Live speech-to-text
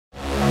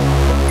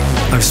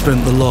I've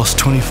spent the last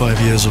 25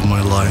 years of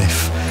my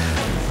life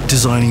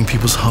designing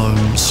people's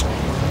homes,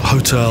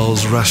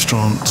 hotels,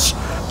 restaurants.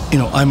 You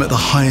know, I'm at the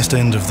highest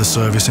end of the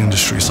service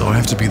industry, so I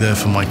have to be there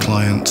for my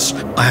clients.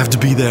 I have to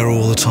be there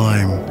all the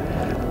time.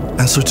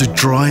 And so to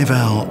drive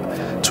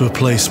out to a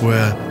place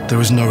where there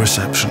is no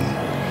reception,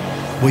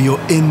 where you're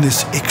in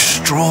this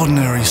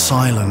extraordinary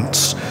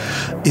silence,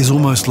 is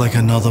almost like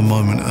another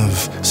moment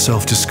of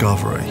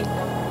self-discovery.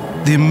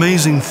 The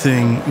amazing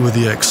thing with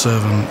the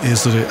X7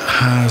 is that it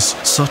has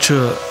such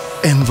an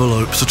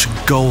envelope, such a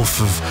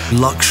gulf of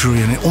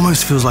luxury, and it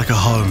almost feels like a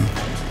home.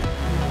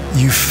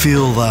 You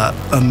feel that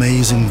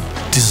amazing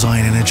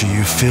design energy.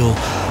 You feel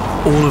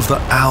all of the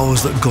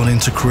hours that gone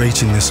into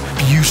creating this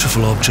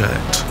beautiful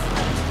object.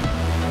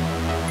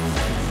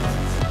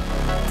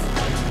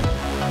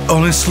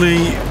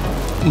 Honestly,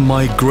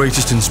 my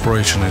greatest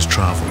inspiration is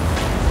travel.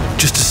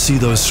 Just to see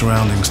those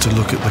surroundings, to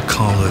look at the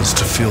colors,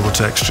 to feel the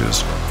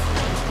textures.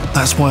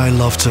 That's why I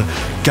love to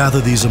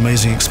gather these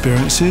amazing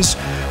experiences,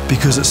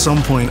 because at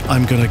some point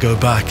I'm going to go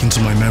back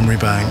into my memory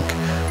bank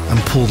and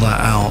pull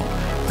that out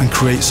and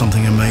create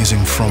something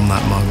amazing from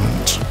that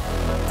moment.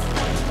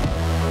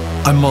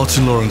 I'm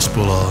Martyn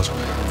Bullard,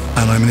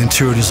 and I'm an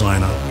interior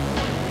designer.